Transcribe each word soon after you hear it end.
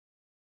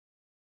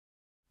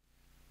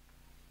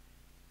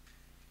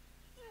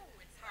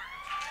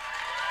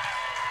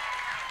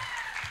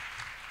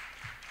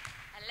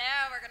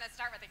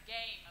the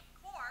game, of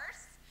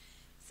course.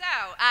 So,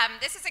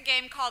 this is a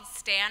game called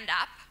Stand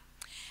Up.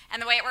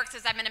 And the way it works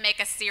is I'm going to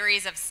make a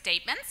series of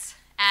statements.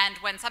 And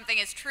when something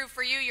is true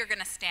for you, you're going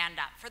to stand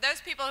up. For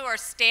those people who are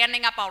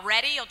standing up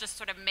already, you'll just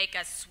sort of make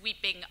a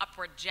sweeping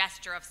upward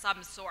gesture of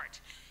some sort.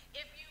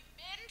 If you've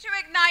been to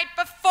Ignite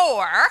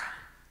before,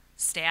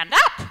 stand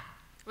up.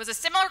 It was a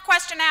similar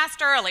question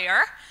asked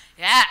earlier.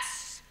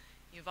 Yes,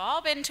 you've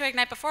all been to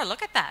Ignite before.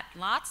 Look at that.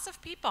 Lots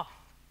of people.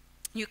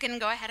 You can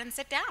go ahead and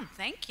sit down.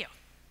 Thank you.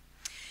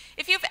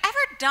 If you've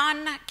ever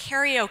done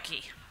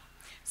karaoke,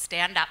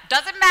 stand up.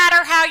 Doesn't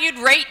matter how you'd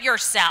rate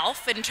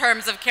yourself in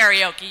terms of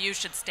karaoke, you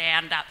should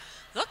stand up.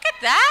 Look at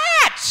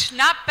that.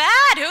 Not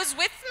bad. Who's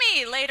with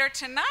me later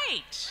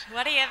tonight?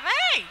 What do you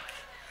think?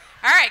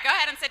 All right, go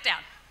ahead and sit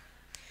down.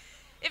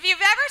 If you've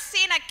ever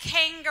seen a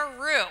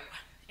kangaroo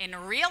in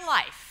real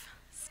life,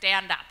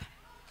 stand up.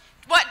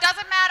 What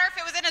doesn't matter if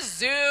it was in a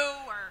zoo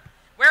or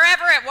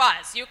wherever it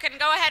was. You can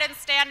go ahead and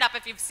stand up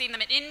if you've seen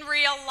them in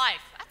real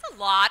life. That's a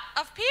lot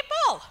of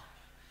people.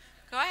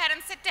 Go ahead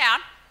and sit down.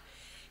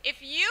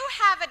 If you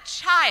have a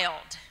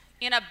child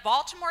in a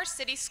Baltimore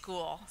City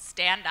school,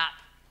 stand up.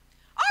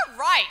 All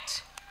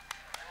right.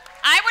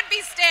 I would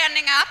be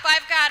standing up.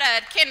 I've got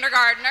a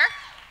kindergartner.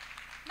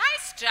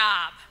 Nice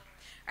job.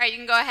 All right, you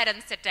can go ahead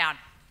and sit down.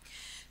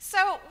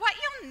 So what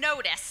you'll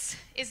notice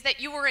is that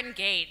you were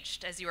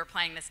engaged as you were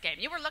playing this game.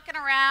 You were looking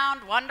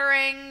around,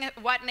 wondering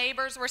what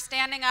neighbors were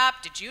standing up.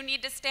 Did you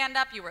need to stand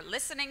up? You were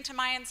listening to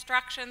my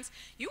instructions.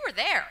 You were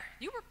there.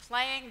 You were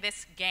playing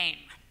this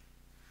game.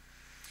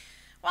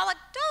 While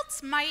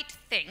adults might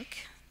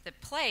think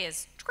that play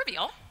is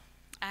trivial,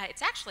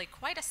 it's actually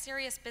quite a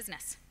serious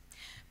business.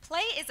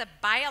 Play is a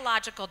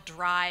biological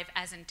drive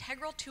as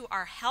integral to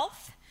our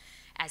health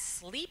as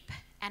sleep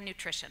and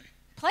nutrition.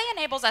 Play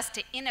enables us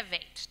to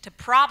innovate, to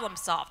problem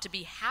solve, to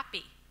be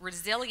happy,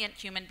 resilient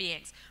human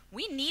beings.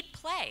 We need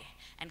play,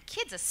 and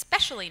kids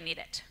especially need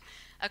it.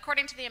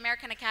 According to the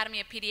American Academy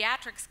of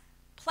Pediatrics,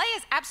 play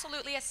is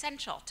absolutely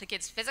essential to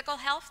kids' physical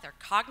health, their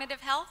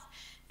cognitive health,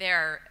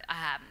 their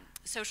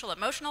social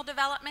emotional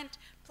development.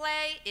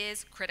 Play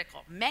is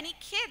critical. Many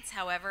kids,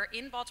 however,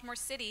 in Baltimore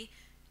City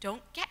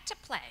don't get to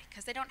play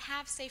because they don't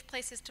have safe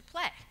places to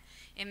play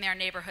in their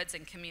neighborhoods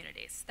and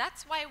communities.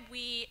 That's why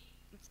we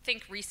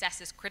think recess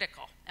is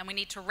critical and we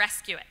need to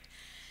rescue it.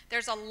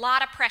 There's a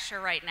lot of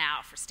pressure right now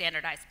for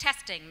standardized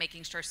testing,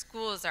 making sure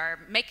schools are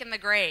making the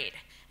grade.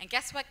 And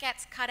guess what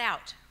gets cut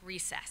out?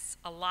 Recess.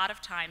 A lot of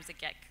times it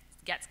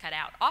gets cut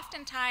out.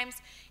 Oftentimes,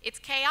 it's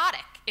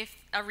chaotic if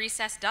a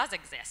recess does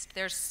exist.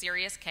 There's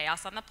serious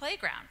chaos on the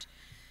playground.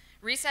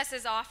 Recess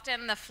is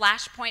often the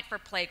flashpoint for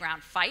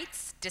playground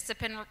fights,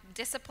 discipline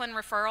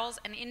referrals,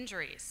 and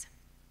injuries.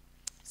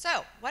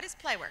 So, what is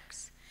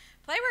PlayWorks?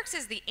 PlayWorks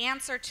is the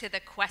answer to the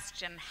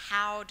question,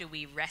 how do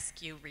we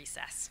rescue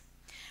recess?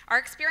 Our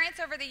experience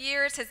over the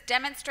years has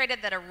demonstrated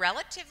that a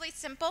relatively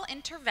simple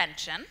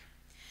intervention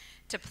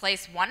to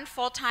place one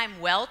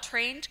full-time,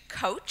 well-trained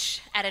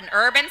coach at an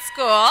urban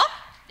school.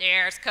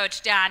 There's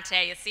Coach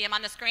Dante. You see him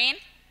on the screen?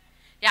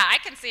 Yeah, I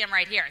can see him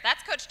right here.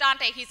 That's Coach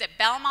Dante. He's at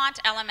Belmont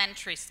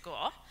Elementary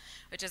School,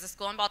 which is a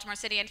school in Baltimore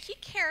City, and he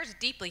cares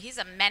deeply. He's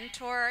a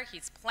mentor.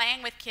 He's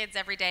playing with kids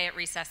every day at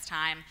recess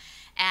time,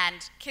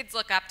 and kids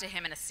look up to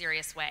him in a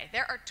serious way.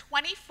 There are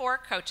 24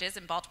 coaches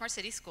in Baltimore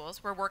City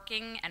schools. We're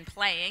working and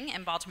playing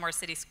in Baltimore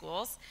City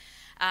schools,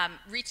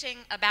 reaching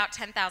about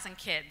 10,000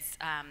 kids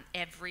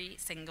every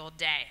single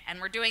day.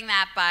 And we're doing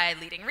that by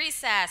leading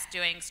recess,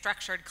 doing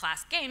structured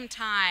class game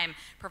time,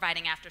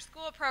 providing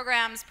after-school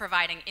programs,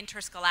 providing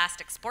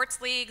interscholastic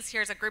sports leagues.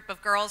 Here's a group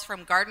of girls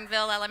from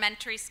Gardenville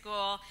Elementary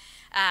School.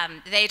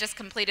 They just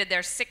completed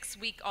their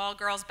 6-week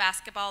all-girls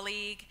basketball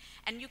league.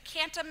 And you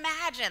can't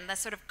imagine the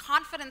sort of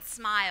confident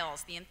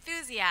smiles, the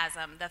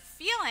enthusiasm, the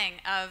feeling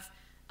of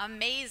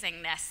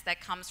amazingness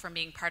that comes from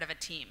being part of a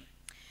team.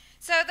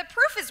 So the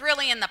proof is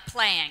really in the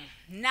playing.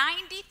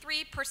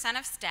 93%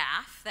 of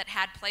staff that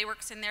had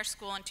PlayWorks in their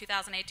school in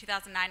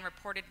 2008-2009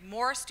 reported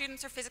more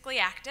students are physically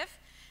active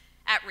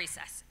at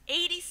recess.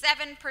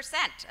 87%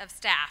 of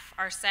staff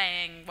are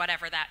saying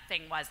whatever that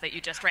thing was that you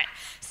just read.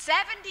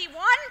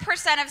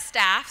 71% of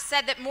staff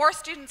said that more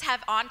students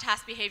have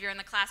on-task behavior in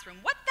the classroom.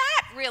 What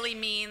that really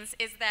means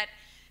is that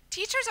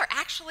teachers are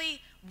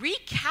actually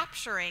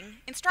recapturing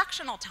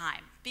instructional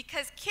time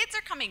because kids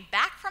are coming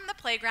back from the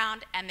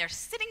playground and they're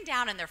sitting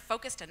down and they're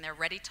focused and they're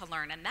ready to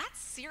learn. And that's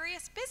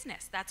serious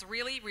business. That's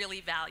really, really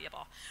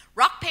valuable.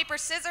 Rock, paper,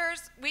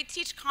 scissors, we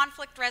teach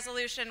conflict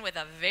resolution with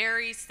a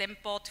very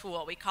simple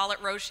tool. We call it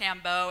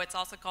Rochambeau. It's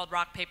also called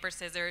rock, paper,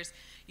 scissors.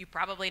 You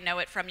probably know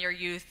it from your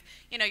youth.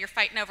 You know, you're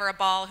fighting over a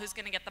ball, who's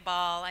going to get the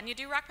ball, and you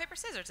do rock, paper,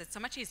 scissors. It's so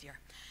much easier.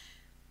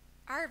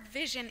 Our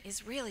vision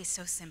is really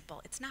so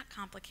simple. It's not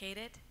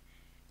complicated.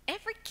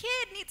 Every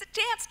kid needs a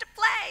chance to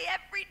play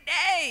every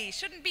day.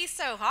 Shouldn't be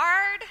so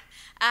hard.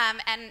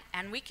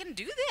 And we can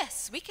do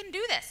this. We can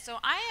do this. So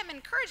I am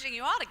encouraging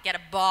you all to get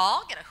a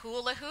ball, get a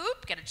hula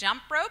hoop, get a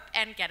jump rope,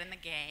 and get in the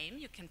game.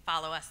 You can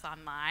follow us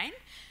online.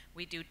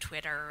 We do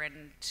Twitter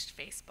and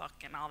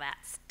Facebook and all that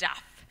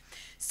stuff.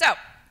 So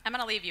I'm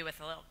going to leave you with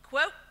a little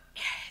quote.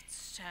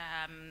 It's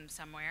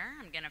somewhere.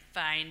 I'm going to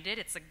find it.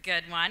 It's a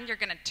good one. You're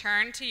going to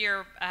turn to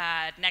your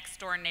next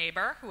door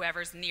neighbor,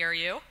 whoever's near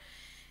you,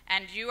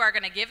 and you are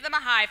going to give them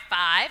a high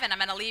five, and I'm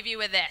going to leave you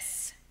with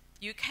this.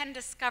 You can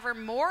discover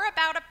more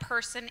about a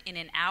person in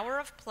an hour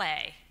of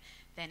play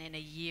than in a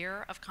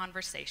year of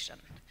conversation.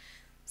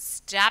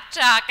 Stop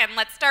talking.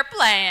 Let's start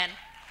playing.